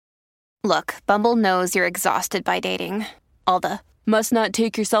Look, Bumble knows you're exhausted by dating. All the must not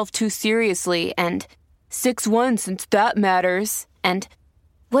take yourself too seriously and 6'1" since that matters. And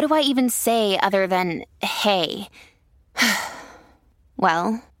what do I even say other than hey?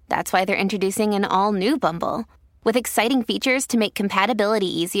 Well, that's why they're introducing an all-new Bumble with exciting features to make compatibility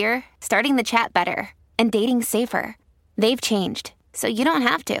easier, starting the chat better, and dating safer. They've changed, so you don't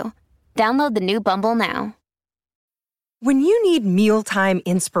have to. Download the new Bumble now. When you need mealtime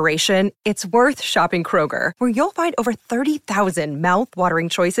inspiration, it's worth shopping Kroger, where you'll find over 30,000 mouth-watering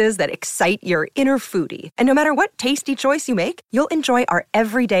choices that excite your inner foodie. And no matter what tasty choice you make, you'll enjoy our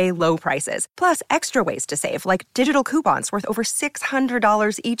everyday low prices, plus extra ways to save, like digital coupons worth over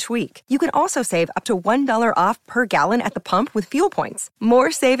 $600 each week. You can also save up to $1 off per gallon at the pump with fuel points.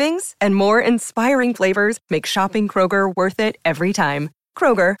 More savings and more inspiring flavors make shopping Kroger worth it every time.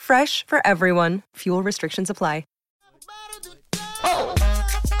 Kroger, fresh for everyone. Fuel restrictions apply. Oh.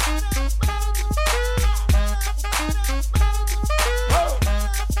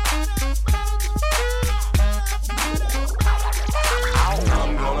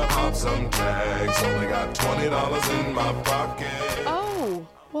 I'm gonna pop some tags. Only got $20 in my pocket. Oh,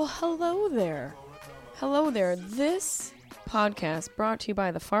 well, hello there. Hello there. This podcast brought to you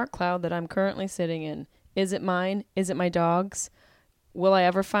by the fart cloud that I'm currently sitting in. Is it mine? Is it my dog's? Will I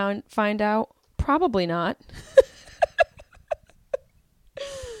ever find out? Probably not.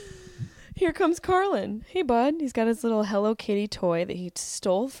 Here comes Carlin. Hey, bud. He's got his little Hello Kitty toy that he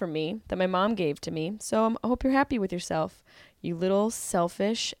stole from me, that my mom gave to me. So I hope you're happy with yourself, you little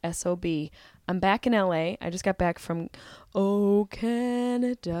selfish SOB. I'm back in LA. I just got back from,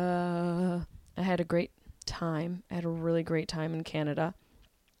 Canada. I had a great time. I had a really great time in Canada.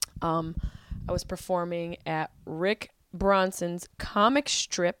 I was performing at Rick Bronson's comic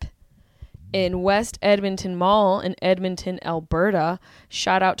strip in West Edmonton Mall in Edmonton, Alberta.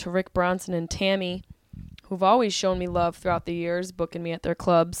 Shout out to Rick Bronson and Tammy, who've always shown me love throughout the years, booking me at their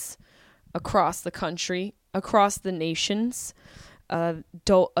clubs across the country, across the nations.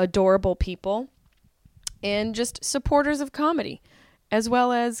 Adorable people, and just supporters of comedy, as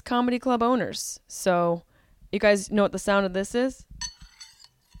well as comedy club owners. So, you guys know what the sound of this is?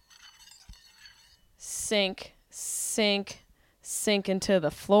 Sink into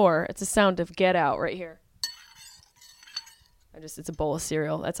the floor. It's a sound of Get Out right here. It's a bowl of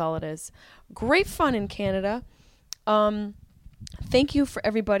cereal. That's all it is. Great fun in Canada. Thank you for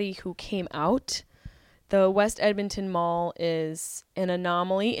everybody who came out. The West Edmonton Mall is an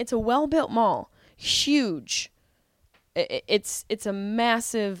anomaly. It's a well-built mall. Huge. It's a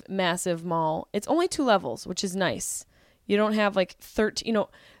massive, massive mall. It's only 2 levels, which is nice. You don't have like 13,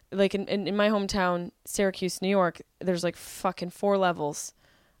 like in my hometown, Syracuse, New York, there's like fucking 4 levels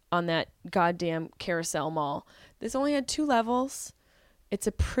on that goddamn Carousel Mall. This only had 2 levels. It's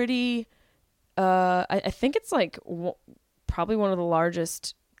a pretty, I think it's like probably one of the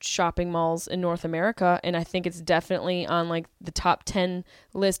largest shopping malls in North America. And I think it's definitely on like the top 10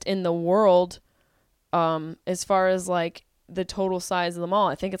 list in the world as far as like the total size of the mall.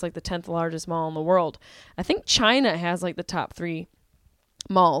 I think it's like the 10th largest mall in the world. I think China has like the top 3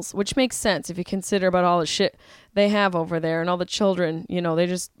 malls, which makes sense if you consider about all the shit they have over there and all the children,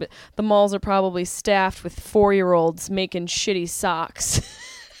 the malls are probably staffed with 4-year-olds making shitty socks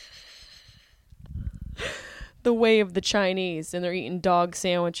the way of the Chinese, and they're eating dog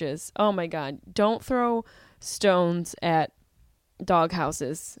sandwiches. Oh my God. Don't throw stones at dog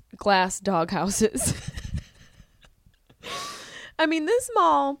houses, glass dog houses. I mean, this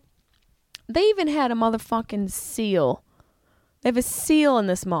mall, they even had a motherfucking seal. They have a seal in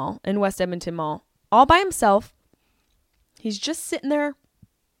this mall, in West Edmonton Mall, all by himself. He's just sitting there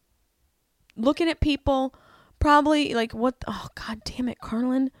looking at people, probably like, what? Oh, God damn it,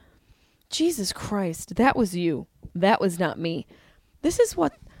 Carlin. Jesus Christ, that was you. That was not me. This is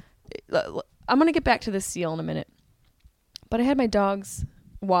what, I'm going to get back to this seal in a minute. But I had my dogs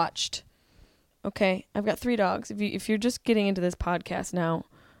watched. Okay, I've got 3 dogs. If you're just getting into this podcast now,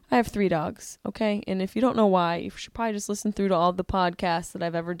 I have 3 dogs, okay? And if you don't know why, you should probably just listen through to all the podcasts that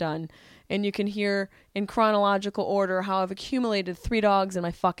I've ever done. And you can hear in chronological order how I've accumulated 3 dogs in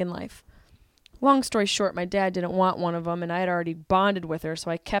my fucking life. Long story short, my dad didn't want one of them, and I had already bonded with her,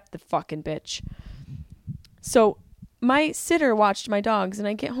 so I kept the fucking bitch. So my sitter watched my dogs, and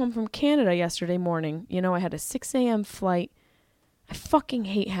I get home from Canada yesterday morning. I had a 6 a.m. flight. I fucking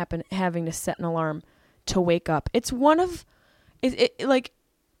hate having to set an alarm to wake up. It's one of... like...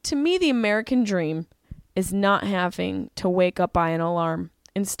 To me, the American dream is not having to wake up by an alarm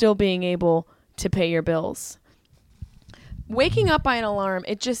and still being able to pay your bills. Waking up by an alarm,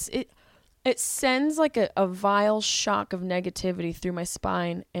 It sends like a vile shock of negativity through my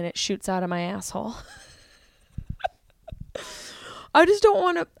spine, and it shoots out of my asshole. I just don't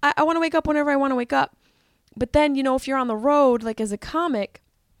want to, I want to wake up whenever I want to wake up. But then, you know, if you're on the road, like as a comic,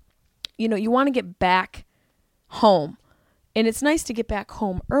 you know, you want to get back home. And it's nice to get back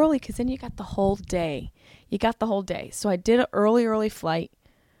home early because then you got the whole day. So I did an early flight,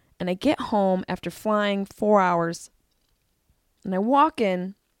 and I get home after flying 4 hours, and I walk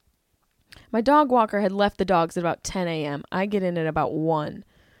in. My dog walker had left the dogs at about 10 a.m. I get in at about 1.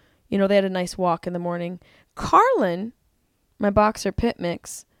 You know, they had a nice walk in the morning. Carlin, my boxer pit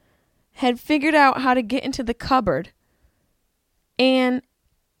mix, had figured out how to get into the cupboard, and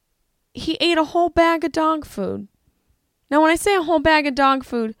he ate a whole bag of dog food. Now, when I say a whole bag of dog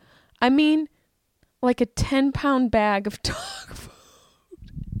food, I mean like a 10-pound bag of dog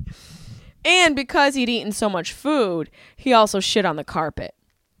food. And because he'd eaten so much food, he also shit on the carpet.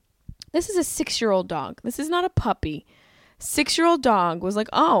 This is a 6-year-old dog. This is not a puppy. 6-year-old dog was like,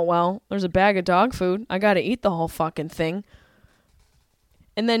 oh, well, there's a bag of dog food. I got to eat the whole fucking thing.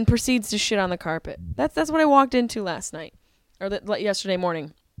 And then proceeds to shit on the carpet. That's what I walked into last night. Or yesterday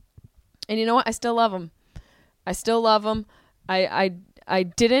morning. And you know what? I still love him. I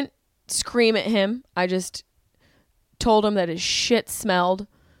didn't scream at him. I just told him that his shit smelled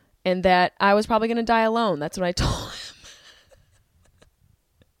and that I was probably going to die alone. That's what I told him.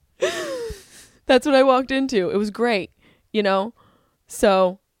 That's what I walked into. It was great, you know?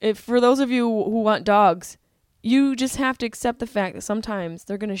 So, for those of you who want dogs, you just have to accept the fact that sometimes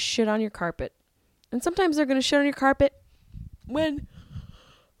they're going to shit on your carpet. And sometimes they're going to shit on your carpet when,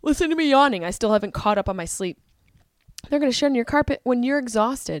 listen to me yawning, I still haven't caught up on my sleep. They're going to shit on your carpet when you're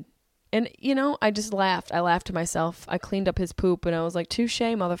exhausted. And, you know, I just laughed. I laughed to myself. I cleaned up his poop and I was like, touche,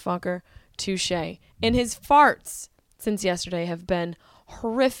 motherfucker, touche. And his farts since yesterday have been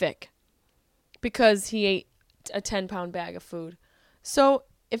horrific because he ate a 10-pound bag of food. So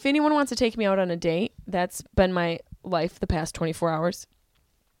if anyone wants to take me out on a date, that's been my life the past 24 hours.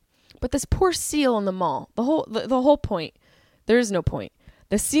 But this poor seal in the mall, the whole point, there is no point.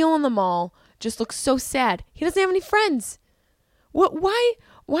 The seal in the mall just looks so sad. He doesn't have any friends. Why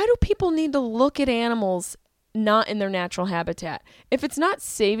do people need to look at animals not in their natural habitat? If it's not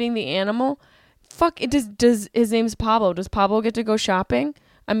saving the animal, fuck it. Does his name's Pablo? Does Pablo get to go shopping?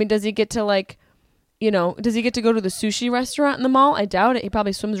 I mean, does he get to does he get to go to the sushi restaurant in the mall? I doubt it. He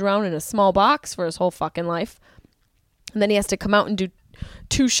probably swims around in a small box for his whole fucking life. And then he has to come out and do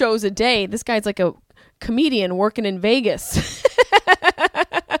 2 shows a day. This guy's like a comedian working in Vegas.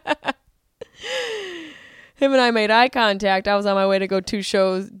 Him and I made eye contact. I was on my way to go do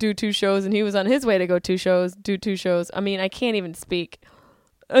 2 shows, and he was on his way to go do 2 shows. I mean, I can't even speak.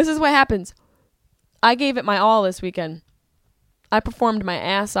 This is what happens. I gave it my all this weekend. I performed my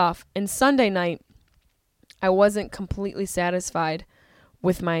ass off. And Sunday night, I wasn't completely satisfied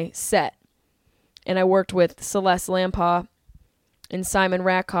with my set. And I worked with Celeste Lampaw and Simon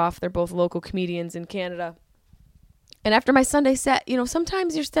Rakoff. They're both local comedians in Canada. And after my Sunday set, you know,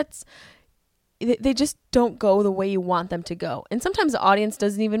 sometimes your sets, they just don't go the way you want them to go. And sometimes the audience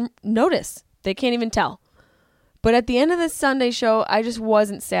doesn't even notice. They can't even tell. But at the end of the Sunday show, I just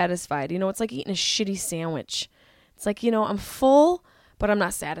wasn't satisfied. You know, it's like eating a shitty sandwich. It's like, you know, I'm full, but I'm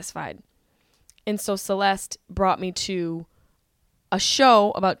not satisfied. And so Celeste brought me to a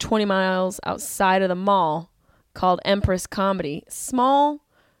show about 20 miles outside of the mall called Empress Comedy. Small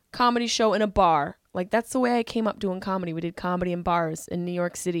comedy show in a bar. Like, that's the way I came up doing comedy. We did comedy in bars in New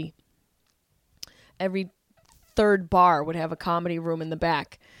York City. Every third bar would have a comedy room in the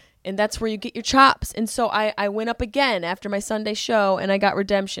back. And that's where you get your chops. And so I went up again after my Sunday show, and I got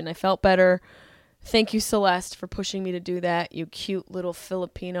redemption. I felt better. Thank you, Celeste, for pushing me to do that. You cute little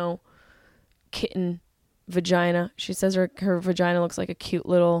Filipino kitten vagina. She says her vagina looks like a cute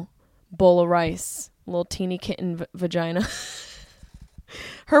little bowl of rice. Little teeny kitten vagina.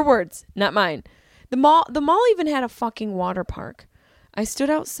 Her words, not mine. The mall even had a fucking water park. I stood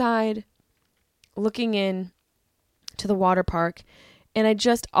outside looking in to the water park,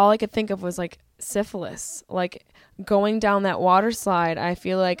 and all I could think of was like syphilis. Like going down that water slide, I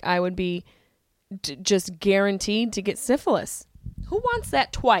feel like I would be just guaranteed to get syphilis. Who wants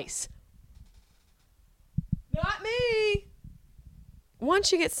that twice? Not me.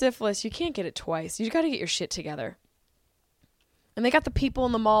 Once you get syphilis, you can't get it twice. You got to get your shit together. And they got the people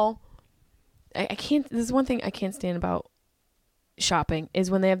in the mall. I can't, this is one thing I can't stand about shopping,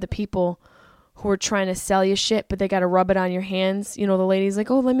 is when they have the people who are trying to sell you shit, but they got to rub it on your hands. You know, the lady's like,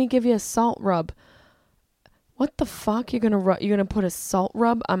 oh, let me give you a salt rub. What the fuck? You're gonna put a salt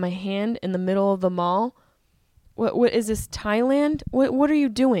rub on my hand in the middle of the mall? What is this, Thailand? What are you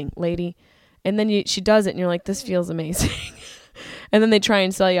doing, lady? And then she does it, and you're like, this feels amazing. And then they try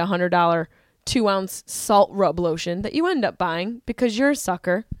and sell you $100 2-ounce salt rub lotion that you end up buying because you're a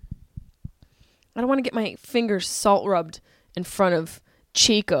sucker. I don't want to get my fingers salt rubbed in front of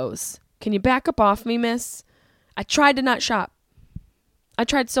Chico's. Can you back up off me, miss? I tried to not shop. I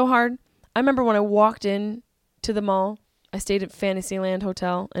tried so hard. I remember when I walked in to the mall, I stayed at Fantasyland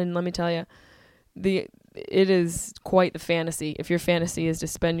Hotel, and let me tell you, it is quite the fantasy. If your fantasy is to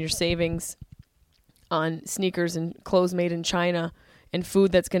spend your savings on sneakers and clothes made in China and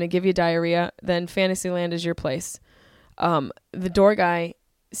food that's going to give you diarrhea, then Fantasyland is your place. The door guy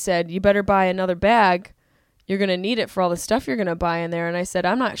said, you better buy another bag. You're going to need it for all the stuff you're going to buy in there. And I said,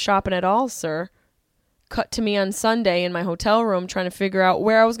 I'm not shopping at all, sir. Cut to me on Sunday in my hotel room trying to figure out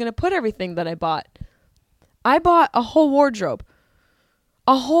where I was going to put everything that I bought. I bought a whole wardrobe.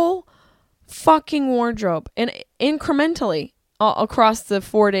 A whole fucking wardrobe. And incrementally across the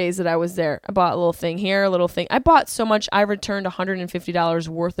 4 days that I was there, I bought a little thing here, a little thing. I bought so much, I returned $150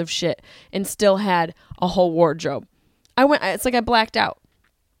 worth of shit and still had a whole wardrobe. It's like I blacked out.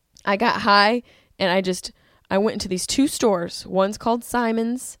 I got high and I went into these 2 stores. One's called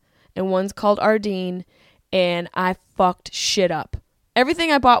Simon's and one's called Ardeen, and I fucked shit up.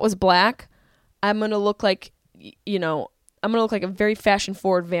 Everything I bought was black. I'm going to look like, I'm going to look like a very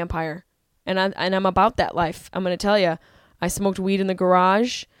fashion-forward vampire. And I'm about that life. I'm going to tell you, I smoked weed in the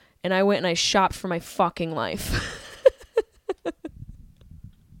garage, and I went and I shopped for my fucking life.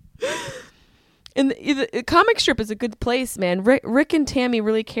 And the comic strip is a good place, man. Rick and Tammy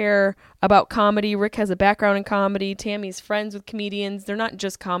really care about comedy. Rick has a background in comedy. Tammy's friends with comedians. They're not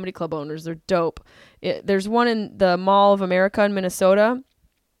just comedy club owners. They're dope. There's one in the Mall of America in Minnesota,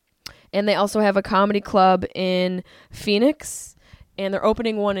 and they also have a comedy club in Phoenix, and they're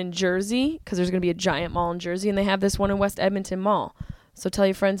opening one in Jersey because there's going to be a giant mall in Jersey, and they have this one in West Edmonton Mall. So tell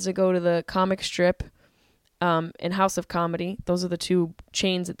your friends to go to the comic strip and House of Comedy. Those are the 2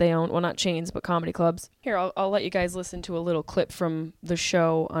 chains that they own. Well, not chains, but comedy clubs. Here, I'll let you guys listen to a little clip from the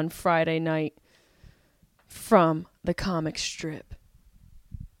show on Friday night from the comic strip.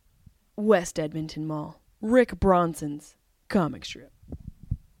 West Edmonton Mall. Rick Bronson's comic strip.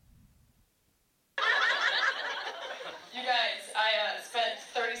 You guys, I spent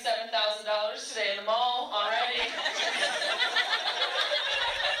 $37,000 today in the mall already.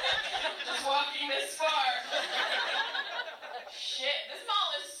 Just walking this far. Shit, this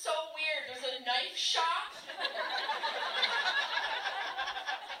mall is so weird. There's a knife shop.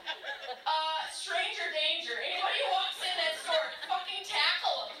 Stranger danger. Anybody who walks in that store, fucking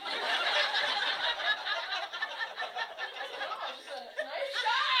tackle them. Oh, just a knife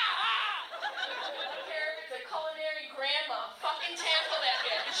shop. I don't care if it's a culinary grandma. Fucking tackle that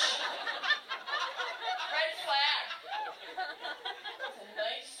bitch. Red flag. It's a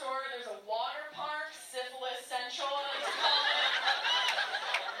knife store. There's a water park. Syphilis Central, I like to call it.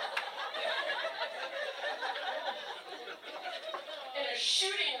 And a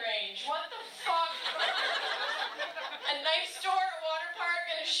shooting range. What the fuck? A knife store, a water park,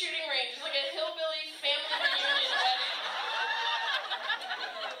 and a shooting range. It's like a hillbilly family reunion wedding.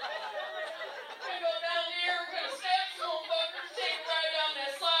 We're gonna go down here, we're gonna stab some motherfuckers, take a ride down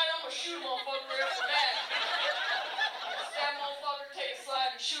that slide, I'm gonna shoot a motherfucker right off the bat. Stab a motherfucker, take a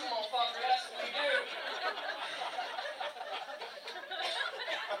slide, and shoot a motherfucker. That's what we do.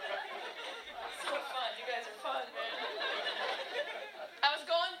 So fun. You guys are fun, man. I was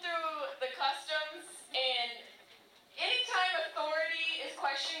going through the customs, and anytime authority is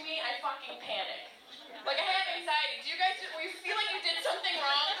questioning me, I fucking panic. Like, I have anxiety. Where you feel like you did something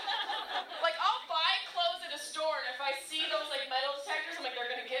wrong? Like, I'll buy clothes at a store, and if I see those, like, metal detectors, I'm like, they're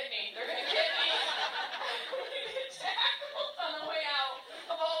gonna get me. They're gonna get me. I'm gonna get tackled on the way out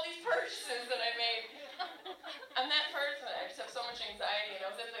of all these purchases that I made. I'm that person. I just have so much anxiety, and I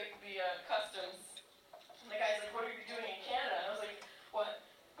was at the customs, and the guy's like, what are you doing in Canada? And I was like, what?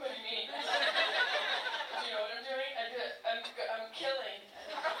 What do you mean? Do you know what I'm doing? I'm killing.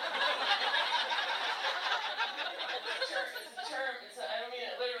 It's a term. I don't mean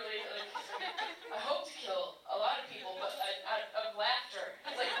it literally. Like, I hope to kill a lot of people, but of laughter.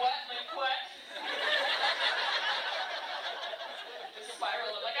 It's like, what? Like, what? Just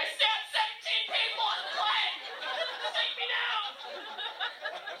spiraled. I'm like, I stabbed 17 people on the plane! Take me now!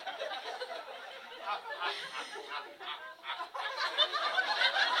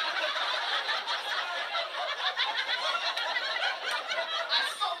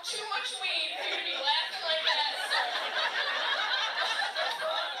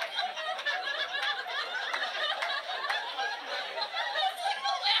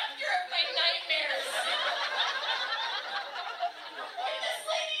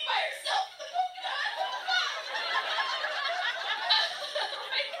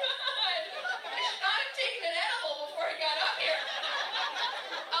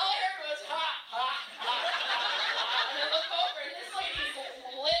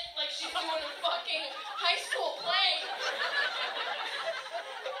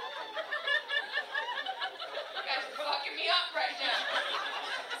 right now.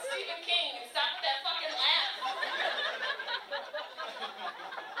 Stephen King, stop with that fucking laugh.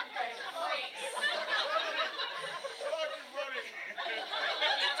 You guys are freaks. You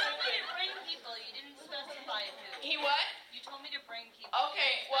told me to bring people. You didn't specify who. He what? You told me to bring people.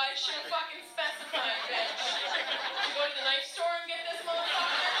 Okay, well, I should have fucking specified, bitch. Did you go to the knife store and get this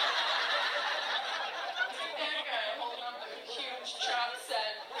motherfucker? Take that guy holding up the huge chop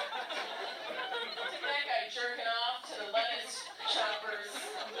set. Take that guy jerking off to the lettuce choppers.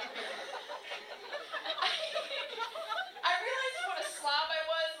 I realized what a slob I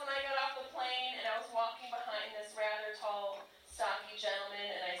was when I got off the plane and I was walking behind this rather tall, stocky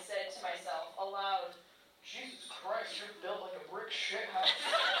gentleman, and I said to myself aloud, Jesus Christ, you're built like a brick shit house.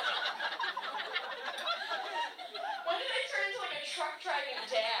 When did I turn into like a truck driving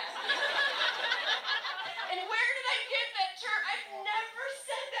dad? And where did I get that term? I've never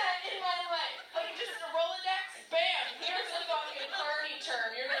said that in my life. Like just a Rolodex, bam, here's a fucking party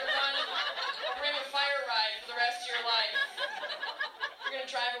term. You're gonna run a ring of fire ride for the rest of your life. You're gonna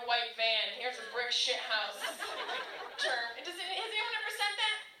drive a white van. Here's a brick shit house term. Has anyone ever said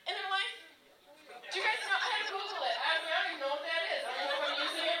that in their life? Do you guys know? I had to Google it. I don't even know what that is. I don't know if I'm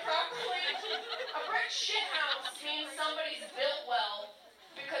using it properly. A brick shit house means somebody's built well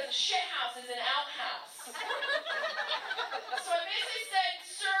because a shit house is an outhouse. So I basically said,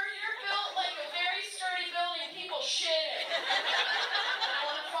 sir, you're built like a very sturdy building people shit in. And I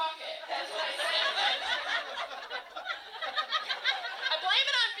want to fuck it. That's what I said. I blame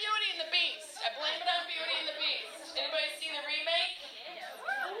it on Beauty and the Beast. I blame it on Beauty and the Beast. Anybody seen the remake?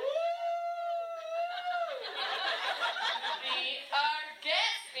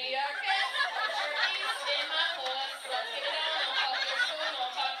 Be our guest. Put your beast in my horse. Let's get it on. I'll talk to your spoon.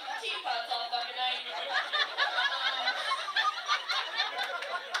 I'll talk to the teapots all fucking night.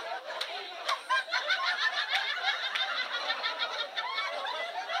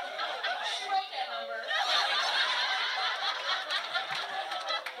 She wrote that number.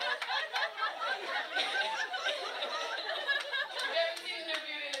 If you've ever seen the new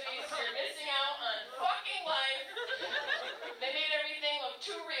Beauty and the Beast, you're missing out on fucking life. They made everything look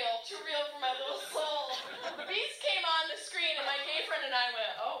too real for my little soul. The Beast came on the screen and my gay friend and I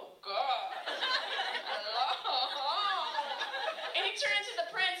went, oh God. Hello. And he turned into the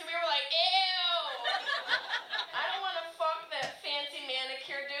prince and we were like, ew. I don't want to fuck that fancy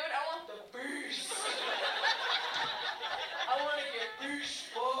manicure dude. I want the Beast. I want to get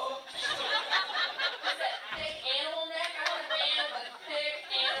Beast fucked. What's that thick animal neck? I want a man with a thick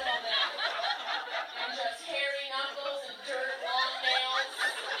animal neck. And just hairy knuckles and dirt long nails.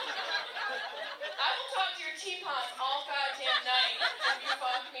 I will talk to your teapots all goddamn night if you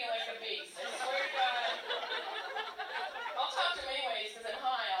fuck me like a beast. I swear to God. I'll talk to them anyways because I'm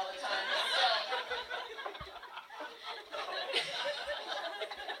high all the time. But still.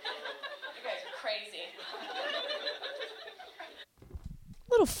 You guys are crazy.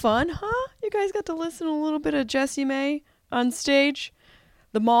 Little fun, huh? You guys got to listen to a little bit of Jessie May on stage.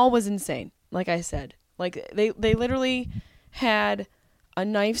 The mall was insane, like I said. Like they literally had a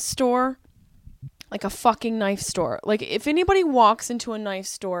knife store, like a fucking knife store. Like if anybody walks into a knife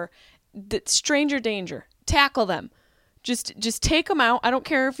store, stranger danger. Tackle them. Just take them out. I don't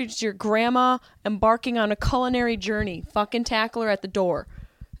care if it's your grandma embarking on a culinary journey. Fucking tackle her at the door.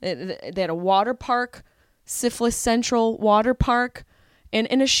 They had a water park, Syphilis Central water park, and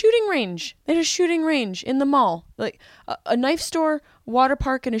a shooting range. They had a shooting range in the mall. Like a knife store, water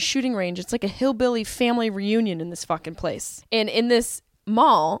park, and a shooting range. It's like a hillbilly family reunion in this fucking place. And in this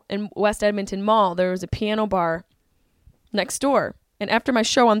mall, in West Edmonton Mall, there was a piano bar next door. And after my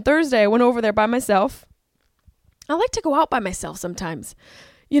show on Thursday, I went over there by myself. I like to go out by myself sometimes.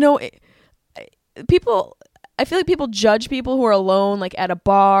 You know, I feel like people judge people who are alone, like at a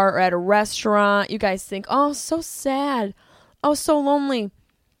bar or at a restaurant. You guys think, oh, so sad. Oh, so lonely.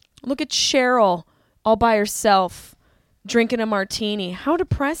 Look at Cheryl all by herself drinking a martini. How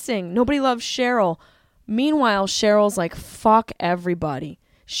depressing. Nobody loves Cheryl. Meanwhile, Cheryl's like, fuck everybody.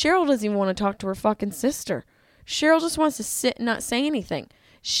 Cheryl doesn't even want to talk to her fucking sister. Cheryl just wants to sit and not say anything.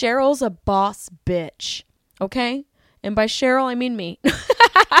 Cheryl's a boss bitch. Okay? And by Cheryl, I mean me.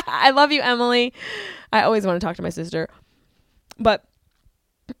 I love you, Emily. I always want to talk to my sister. But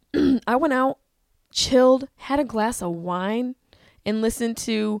I went out, chilled, had a glass of wine, and listened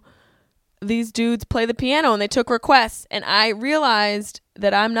to these dudes play the piano, and they took requests. And I realized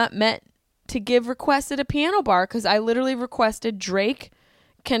that I'm not meant to give requests at a piano bar because I literally requested Drake,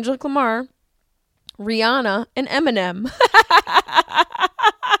 Kendrick Lamar, Rihanna, and Eminem.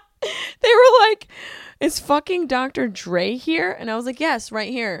 They were like, is fucking Dr. Dre here? And I was like, yes, right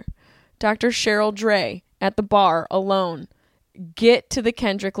here. Dr. Cheryl Dre at the bar alone. get to the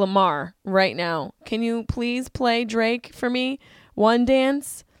Kendrick Lamar right now. Can you please play Drake for me? One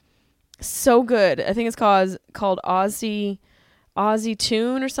Dance. So good. I think it's called Aussie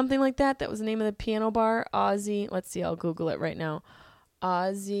Tune or something like that. That was the name of the piano bar. Aussie. Let's see. I'll Google it right now.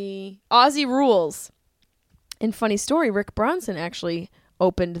 Aussie Rules. And funny story, Rick Bronson actually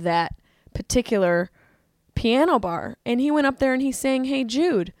opened that particular piano bar. And he went up there and he sang Hey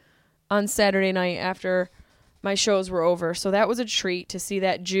Jude on Saturday night after my shows were over. So that was a treat to see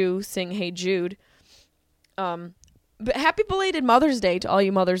that Jew sing Hey Jude. But happy belated Mother's Day to all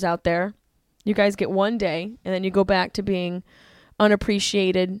you mothers out there. You guys get one day, and then you go back to being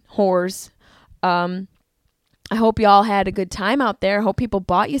unappreciated whores. I hope y'all had a good time out there. I hope people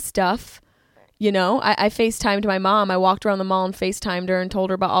bought you stuff. You know, I FaceTimed my mom. I walked around the mall and FaceTimed her and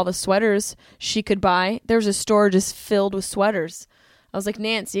told her about all the sweaters she could buy. There's a store just filled with sweaters. I was like,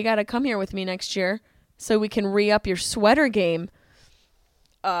 Nancy, you got to come here with me next year so we can re-up your sweater game.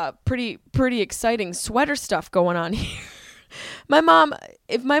 Pretty exciting sweater stuff going on here.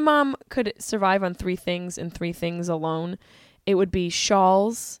 If my mom could survive on 3 things and 3 things alone, it would be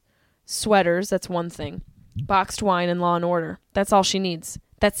shawls, sweaters, that's one thing, boxed wine, and Law and Order. That's all she needs.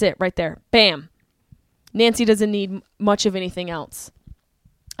 That's it right there. Bam. Nancy doesn't need much of anything else.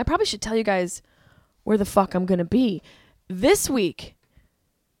 I probably should tell you guys where the fuck I'm going to be. This week,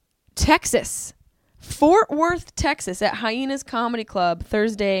 Texas. Fort Worth, Texas at Hyenas Comedy Club,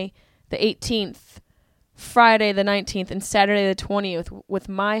 Thursday the 18th, Friday the 19th, and Saturday the 20th with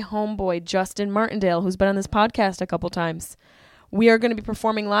my homeboy Justin Martindale, who's been on this podcast a couple times. We are going to be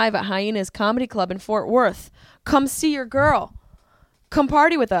performing live at Hyenas Comedy Club in Fort Worth. Come see your girl. Come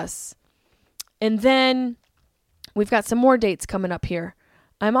party with us. And then we've got some more dates coming up here.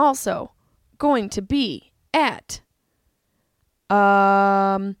 I'm also going to be at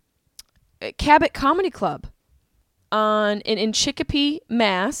Cabot Comedy Club in Chicopee,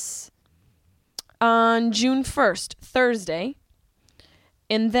 Mass. on June 1st, Thursday.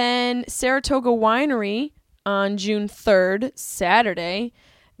 And then Saratoga Winery on June 3rd, Saturday.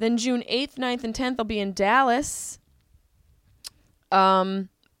 Then June 8th, 9th, and 10th, I'll be in Dallas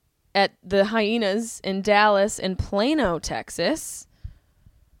at the Hyenas in Dallas and Plano, Texas.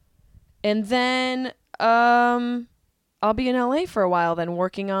 And then I'll be in LA for a while then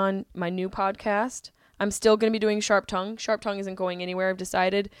working on my new podcast. I'm still going to be doing Sharp Tongue. Sharp Tongue isn't going anywhere, I've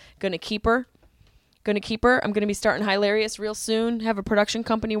decided. Going to keep her. I'm going to be starting Hilarious real soon. Have a production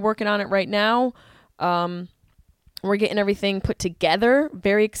company working on it right now. We're getting everything put together.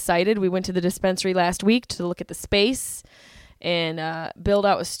 Very excited. We went to the dispensary last week to look at the space and build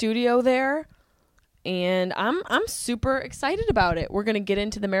out a studio there. And I'm super excited about it. We're going to get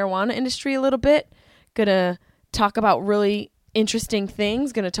into the marijuana industry a little bit. Going to talk about really interesting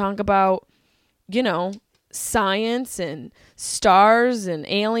things. Going to talk about, science and stars and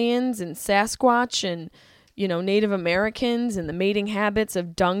aliens and Sasquatch and, Native Americans and the mating habits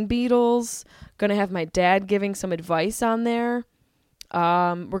of dung beetles. Going to have my dad giving some advice on there.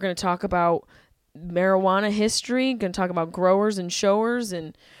 We're going to talk about marijuana history. Going to talk about growers and showers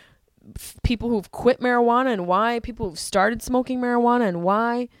and people who've quit marijuana and why. People who've started smoking marijuana and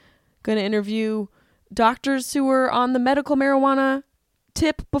why. Going to interview doctors who were on the medical marijuana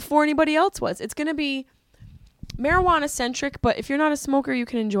tip before anybody else was. It's going to be marijuana centric, but if you're not a smoker, you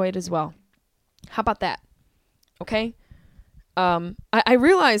can enjoy it as well. How about that? Okay. I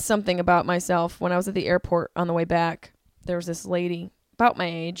realized something about myself when I was at the airport on the way back. There was this lady about my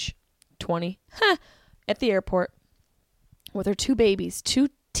age, 20, at the airport with her 2 babies, 2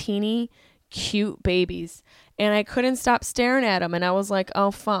 teeny cute babies. And I couldn't stop staring at them. And I was like,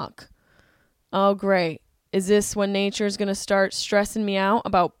 oh, fuck. Oh, great. Is this when nature is going to start stressing me out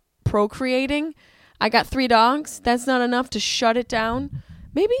about procreating? I got 3 dogs. That's not enough to shut it down.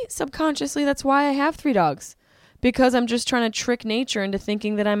 Maybe subconsciously that's why I have 3 dogs. Because I'm just trying to trick nature into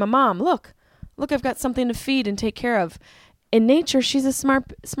thinking that I'm a mom. Look, I've got something to feed and take care of. In nature, she's a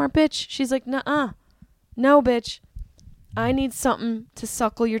smart bitch. She's like, nuh-uh. No, bitch. I need something to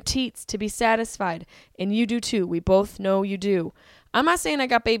suckle your teats to be satisfied. And you do too. We both know you do. I'm not saying I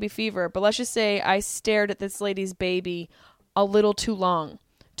got baby fever, but let's just say I stared at this lady's baby a little too long.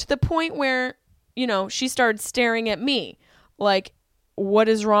 To the point where, she started staring at me. Like, what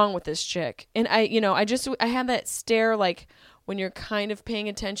is wrong with this chick? And I had that stare like when you're kind of paying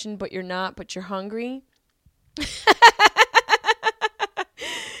attention, but you're not, but you're hungry. It's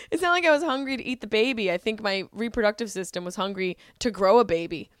not like I was hungry to eat the baby. I think my reproductive system was hungry to grow a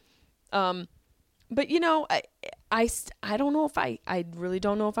baby. But I don't know if I really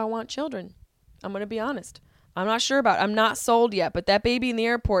don't know if I want children. I'm going to be honest. I'm not sure about it. I'm not sold yet, but that baby in the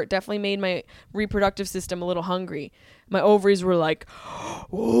airport definitely made my reproductive system a little hungry. My ovaries were like,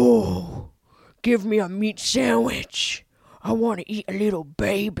 oh, give me a meat sandwich. I want to eat a little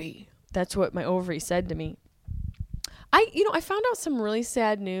baby. That's what my ovaries said to me. I found out some really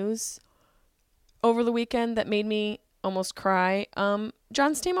sad news over the weekend that made me almost cry. John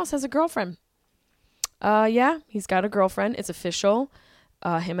Stamos has a girlfriend. Yeah, he's got a girlfriend. It's official.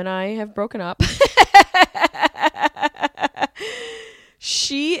 Him and I have broken up.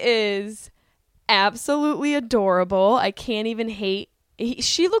 She is absolutely adorable. I can't even hate.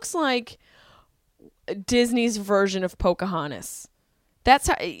 She looks like Disney's version of Pocahontas. That's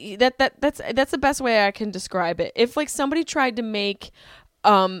how that's the best way I can describe it. If like somebody tried to make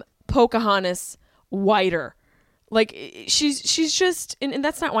Pocahontas whiter, like she's just and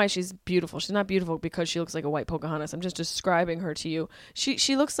that's not why she's beautiful. She's not beautiful because she looks like a white Pocahontas. I'm just describing her to you.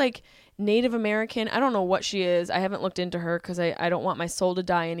 She looks like Native American. I don't know what she is. I haven't looked into her because I don't want my soul to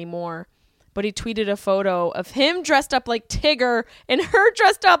die anymore. But he tweeted a photo of him dressed up like Tigger and her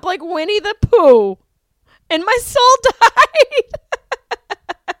dressed up like Winnie the Pooh. And my soul died.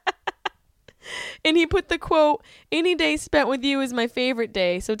 And he put the quote, "Any day spent with you is my favorite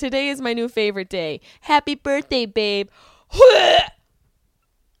day. So today is my new favorite day. Happy birthday, babe."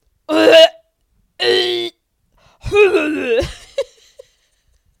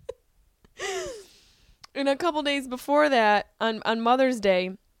 And a couple days before that, on Mother's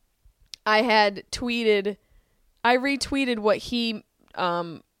Day, I retweeted what he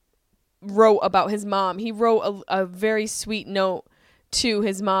wrote about his mom. He wrote a very sweet note to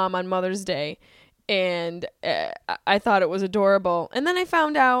his mom on Mother's Day, and I thought it was adorable. And then I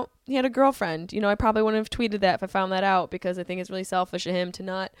found out he had a girlfriend. I probably wouldn't have tweeted that if I found that out, because I think it's really selfish of him to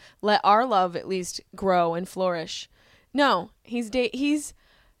not let our love at least grow and flourish. No, she's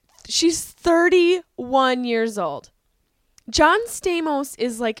 31 years old. John Stamos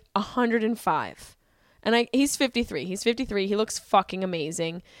is like 105. And he's 53. He's 53. He looks fucking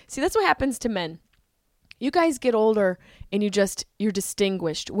amazing. See, that's what happens to men. You guys get older and you're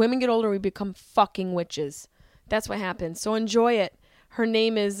distinguished. Women get older, we become fucking witches. That's what happens. So enjoy it. Her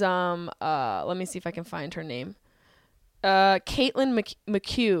name is, let me see if I can find her name. Caitlin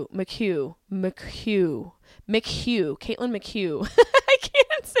McHugh. Caitlin McHugh. I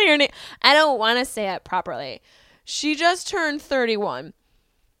can't say her name. I don't want to say it properly. She just turned 31.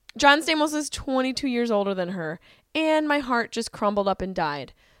 John Stamos is 22 years older than her, and my heart just crumbled up and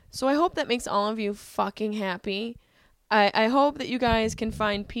died. So I hope that makes all of you fucking happy. I hope that you guys can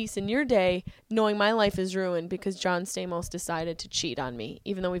find peace in your day knowing my life is ruined because John Stamos decided to cheat on me,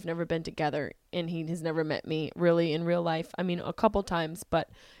 even though we've never been together and he has never met me really in real life. I mean, a couple times, but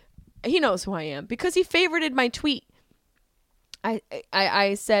he knows who I am because he favorited my tweet.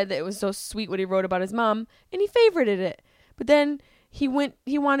 I said that it was so sweet what he wrote about his mom, and he favorited it. But then he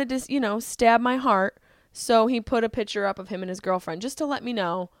wanted to, stab my heart. So he put a picture up of him and his girlfriend just to let me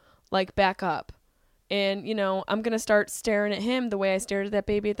know, like, back up. And, I'm going to start staring at him the way I stared at that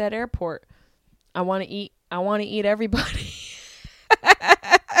baby at that airport. I want to eat everybody.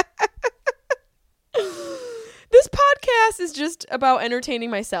 This podcast is just about entertaining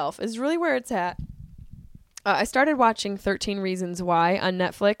myself. Is really where it's at. I started watching 13 Reasons Why on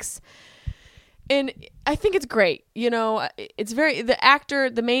Netflix. And I think it's great. It's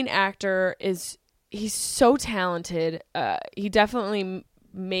the main actor he's so talented. He definitely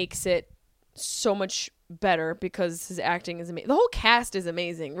makes it so much better because his acting is amazing. The whole cast is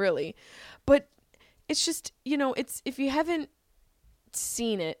amazing, really. But it's just, it's, if you haven't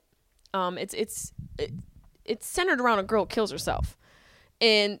seen it, it's centered around a girl who kills herself.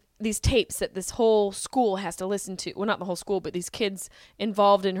 And these tapes that this whole school has to listen to. Well, not the whole school, but these kids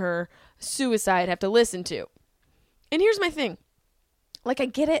involved in her suicide have to listen to. And here's my thing. Like, I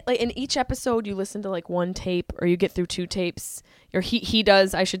get it. Like, in each episode, you listen to, like, one tape, or you get through two tapes. Or he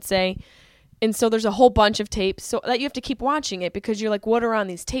does, I should say. And so there's a whole bunch of tapes. So that you have to keep watching it because you're like, what are on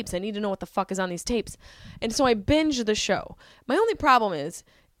these tapes? I need to know what the fuck is on these tapes. And so I binge the show. My only problem is,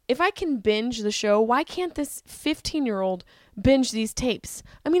 if I can binge the show, why can't this 15-year-old binge these tapes?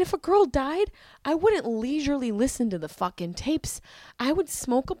 I mean, if a girl died, I wouldn't leisurely listen to the fucking tapes. I would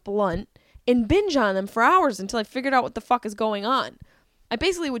smoke a blunt and binge on them for hours until I figured out what the fuck is going on. I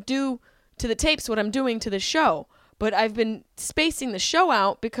basically would do to the tapes what I'm doing to the show, but I've been spacing the show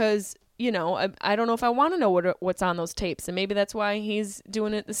out because, I don't know if I want to know what's on those tapes, and maybe that's why he's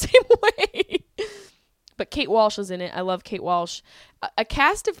doing it the same way. But Kate Walsh is in it. I love Kate Walsh. A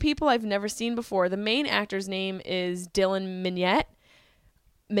cast of people I've never seen before. The main actor's name is Dylan Minnette.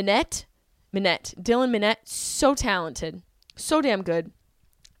 Dylan Minnette. So talented. So damn good.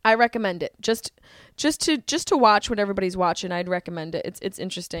 I recommend it. Just just to watch what everybody's watching, I'd recommend it. It's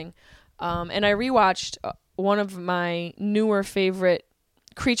interesting. And I rewatched one of my newer favorite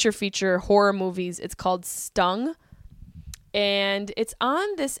creature feature horror movies. It's called Stung, and it's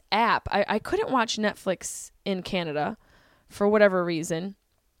on this app. I couldn't watch Netflix in Canada for whatever reason,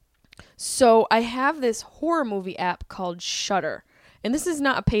 so I have this horror movie app called Shudder, and this is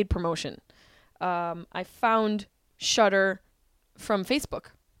not a paid promotion. I found Shudder from Facebook,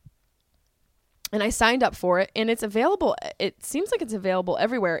 and I signed up for it, and it's available. It seems like it's available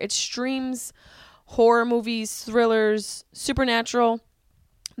everywhere. It streams horror movies, thrillers, supernatural.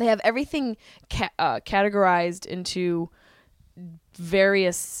 They have everything categorized into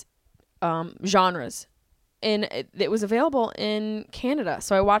various genres. And it was available in Canada.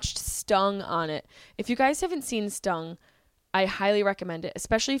 So I watched Stung on it. If you guys haven't seen Stung, I highly recommend it,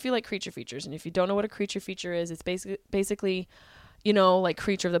 especially if you like creature features. And if you don't know what a creature feature is, it's basically, you know, like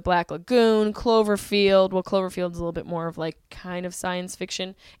Creature of the Black Lagoon, Cloverfield. Well, Cloverfield's a little bit more of like kind of science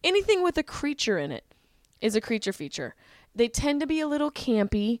fiction. Anything with a creature in it is a creature feature. They tend to be a little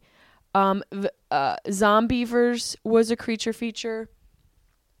campy. Zombievers was a creature feature.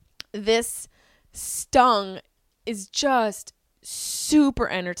 This Stung is just super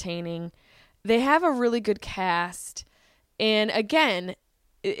entertaining. They have a really good cast. And again,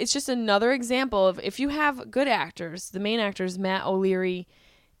 it's just another example of if you have good actors, the main actors, Matt O'Leary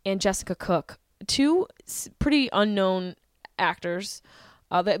and Jessica Cook, two pretty unknown actors,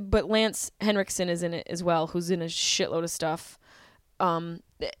 but Lance Henriksen is in it as well, who's in a shitload of stuff.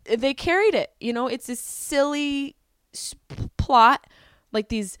 They carried it. You know, it's a silly plot, like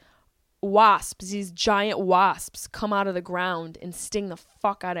these wasps, these giant wasps come out of the ground and sting the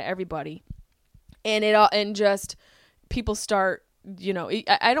fuck out of everybody. And just people start, you know,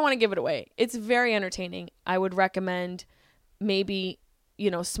 I don't want to give it away. It's very entertaining. I would recommend maybe, you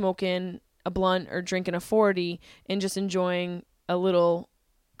know, smoking a blunt or drinking a 40 and just enjoying a little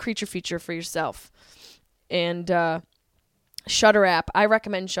creature feature for yourself. And Shudder app, I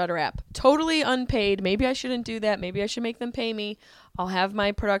recommend Shudder app. Totally unpaid. Maybe I shouldn't do that. Maybe I should make them pay me. I'll have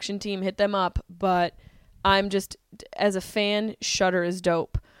my production team hit them up. But I'm just, as a fan, Shudder is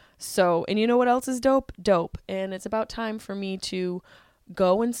dope. So, and you know what else is dope? Dope. And it's about time for me to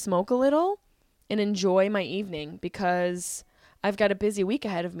go and smoke a little and enjoy my evening because I've got a busy week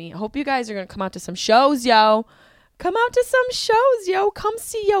ahead of me. I hope you guys are going to come out to some shows, Come out to some shows, Come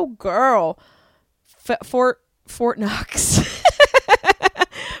see yo girl. Fort Knox.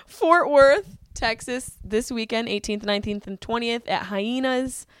 Fort Worth, Texas, this weekend, 18th, 19th, and 20th at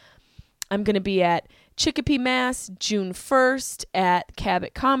Hyenas. I'm going to be at Chicopee, Mass, June 1st at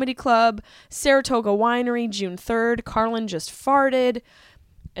Cabot Comedy Club, Saratoga Winery, June 3rd. Carlin just farted.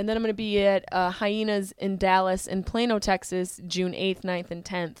 And then I'm going to be at Hyenas in Dallas and Plano, Texas, June 8th, 9th, and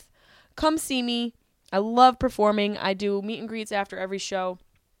 10th. Come see me. I love performing. I do meet and greets after every show.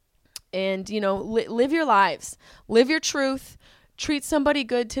 And, you know, live your lives. Live your truth. Treat somebody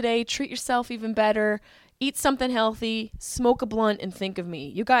good today. Treat yourself even better. Eat something healthy. Smoke a blunt and think of me.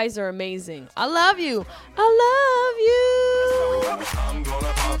 You guys are amazing. I love you. I love you. I'm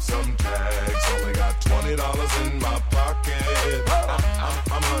gonna pop some tags. Only got $20 in my pocket.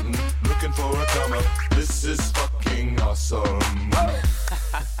 I'm hunting, looking for a come up. This is fucking awesome.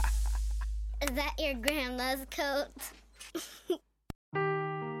 Is that your grandma's coat?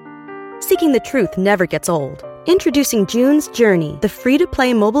 Seeking the truth never gets old. Introducing June's Journey, the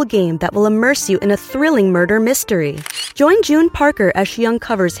free-to-play mobile game that will immerse you in a thrilling murder mystery. Join June Parker as she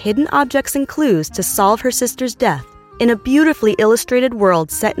uncovers hidden objects and clues to solve her sister's death in a beautifully illustrated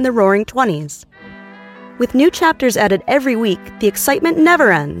world set in the Roaring '20s. With new chapters added every week, the excitement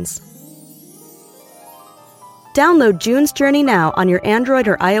never ends. Download June's Journey now on your Android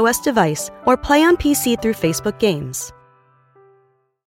or iOS device or play on PC through Facebook Games.